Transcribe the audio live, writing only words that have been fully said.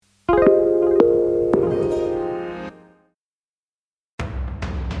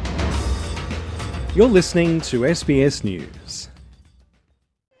You're listening to SBS News.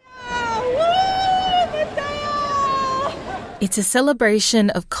 It's a celebration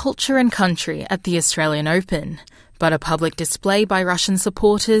of culture and country at the Australian Open, but a public display by Russian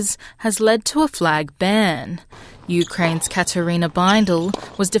supporters has led to a flag ban. Ukraine's Katerina Bindel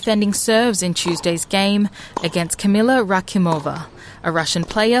was defending serves in Tuesday's game against Kamila Rakimova, a Russian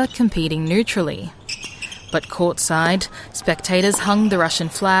player competing neutrally. But courtside, spectators hung the Russian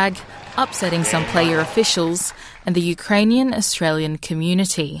flag, upsetting some player officials and the Ukrainian-Australian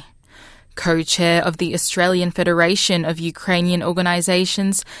community. Co-chair of the Australian Federation of Ukrainian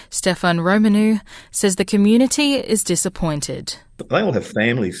Organisations, Stefan Romanu, says the community is disappointed. They all have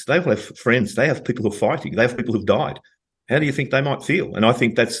families, they all have friends, they have people who are fighting, they have people who've died. How do you think they might feel? And I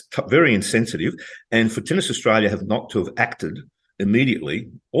think that's very insensitive. And for Tennis Australia not to have acted immediately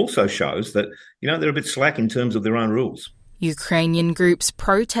also shows that, they're a bit slack in terms of their own rules. Ukrainian groups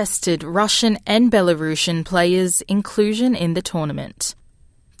protested Russian and Belarusian players' inclusion in the tournament.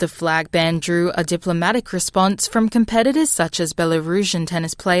 The flag ban drew a diplomatic response from competitors such as Belarusian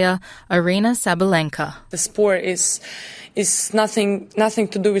tennis player Arina Sabalenka. The sport is nothing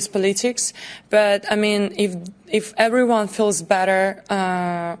to do with politics, but I mean, if everyone feels better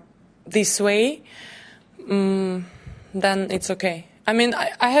this way, then it's okay. I mean,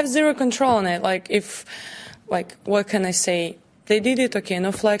 I have zero control on it. What can I say? They did it, okay,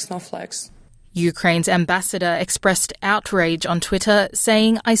 no flags, no flags. Ukraine's ambassador expressed outrage on Twitter,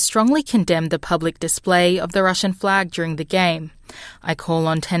 saying, "I strongly condemn the public display of the Russian flag during the game. I call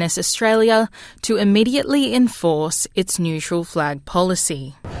on Tennis Australia to immediately enforce its neutral flag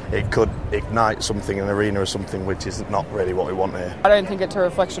policy." It could ignite something in an arena or something which is not really what we want here. I don't think it's a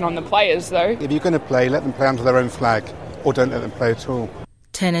reflection on the players, though. If you're going to play, let them play under their own flag, or don't let them play at all.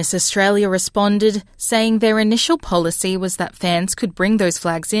 Tennis Australia responded, saying their initial policy was that fans could bring those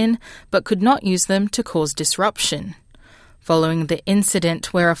flags in, but could not use them to cause disruption. Following the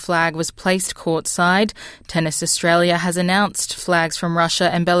incident where a flag was placed courtside, Tennis Australia has announced flags from Russia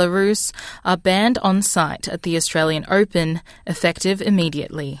and Belarus are banned on site at the Australian Open, effective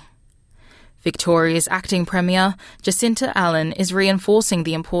immediately. Victoria's acting Premier, Jacinta Allen, is reinforcing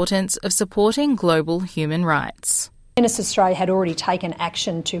the importance of supporting global human rights. Tennis Australia had already taken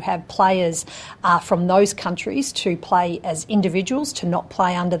action to have players from those countries to play as individuals, to not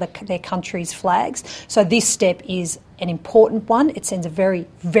play under their country's flags. So this step is an important one. It sends a very,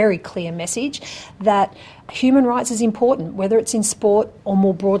 very clear message that human rights is important, whether it's in sport or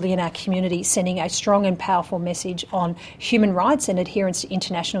more broadly in our community, sending a strong and powerful message on human rights and adherence to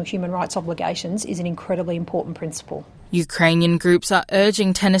international human rights obligations is an incredibly important principle. Ukrainian groups are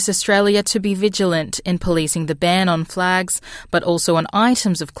urging Tennis Australia to be vigilant in policing the ban on flags, but also on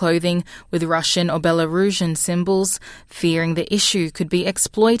items of clothing with Russian or Belarusian symbols, fearing the issue could be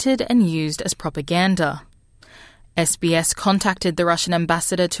exploited and used as propaganda. SBS contacted the Russian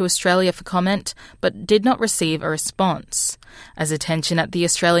ambassador to Australia for comment, but did not receive a response, as attention at the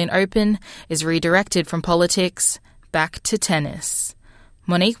Australian Open is redirected from politics back to tennis.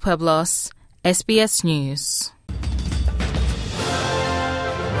 Monique Pueblos, SBS News.